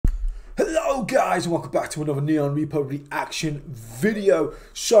Hello guys and welcome back to another Neon Reaper reaction video.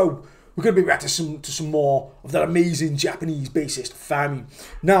 So we're going to be reacting to some more of that amazing Japanese bassist Fami.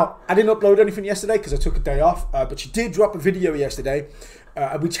 Now I didn't upload anything yesterday because I took a day off, but she did drop a video yesterday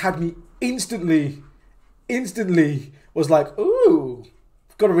which had me instantly was like, ooh,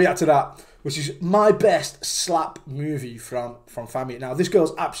 got to react to that, which is my best slap movie from Fami. Now this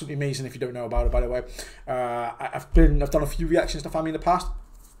girl's absolutely amazing if you don't know about her, by the way. I've done a few reactions to Fami in the past.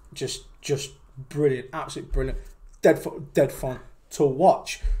 Just brilliant, absolutely brilliant, dead fun to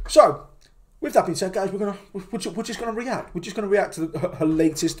watch. So with that being said, guys, we're just gonna react. We're just gonna react to her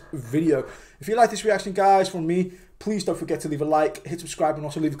latest video. If you like this reaction, guys, from me, please don't forget to leave a like, hit subscribe, and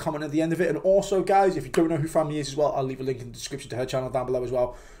also leave a comment at the end of it. And also, guys, if you don't know who Fami is as well, I'll leave a link in the description to her channel down below as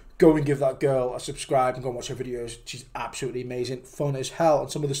well. Go and give that girl a subscribe and go and watch her videos. She's absolutely amazing, fun as hell, and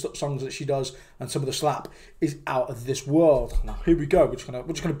some of the songs that she does and some of the slap is out of this world. Now here we go. We're just gonna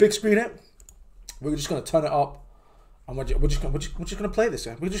big screen it. We're just gonna turn it up, and we're just gonna play this.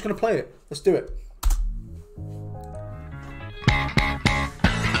 We're just gonna play it. Let's do it.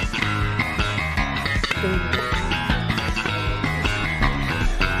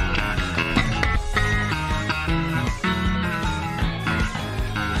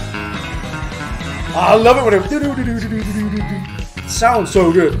 I love it when it sounds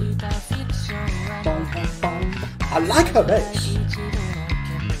so good. I like her bass.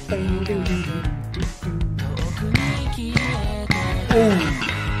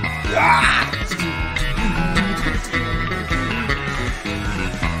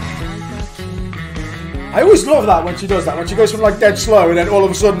 I always love that when she does that, when she goes from like dead slow and then all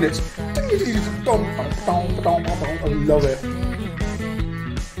of a sudden it's I love it.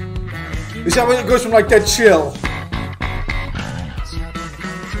 Is that when it goes from like dead chill?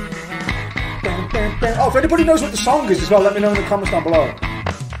 Oh, if anybody knows what the song is as well, let me know in the comments down below.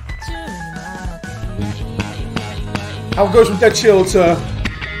 How it goes from dead chill to...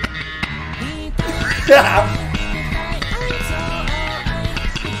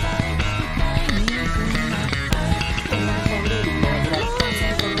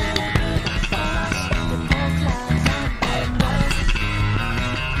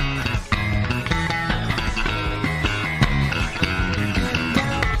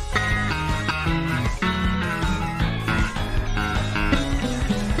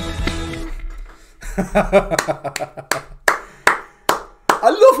 I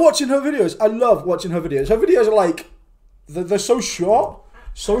love watching her videos. I love watching her videos. Her videos are like, they're so short,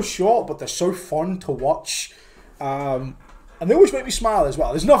 but they're so fun to watch. And they always make me smile as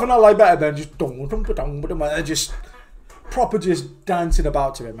well. There's nothing I like better than just just proper just dancing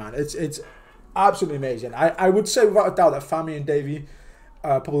about to it, man. It's absolutely amazing. I would say without a doubt that Fami and Davey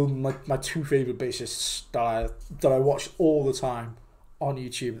are probably my two favorite bassists that I watch all the time on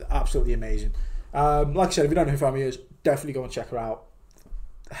YouTube. They're absolutely amazing. Like I said, if you don't know who Fami is, definitely go and check her out.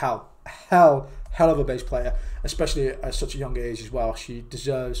 Hell of a bass player, especially at such a young age as well. She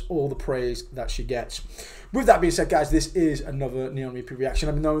deserves all the praise that she gets. With that being said, guys, this is another Neon Reaper reaction.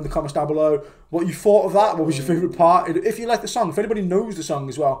 Let me know in the comments down below what you thought of that. What was your favourite part? If you like the song, if anybody knows the song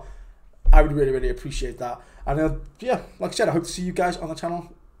as well, I would really appreciate that. And yeah, like I said, I hope to see you guys on the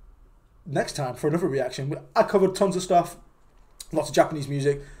channel next time for another reaction. I covered tons of stuff, lots of Japanese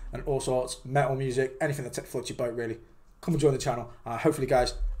music and all sorts, metal music, anything that floats your boat, really. Come and join the channel. Hopefully,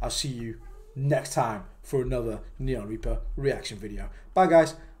 guys, I'll see you next time for another Neon Reaper reaction video. Bye,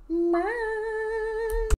 guys.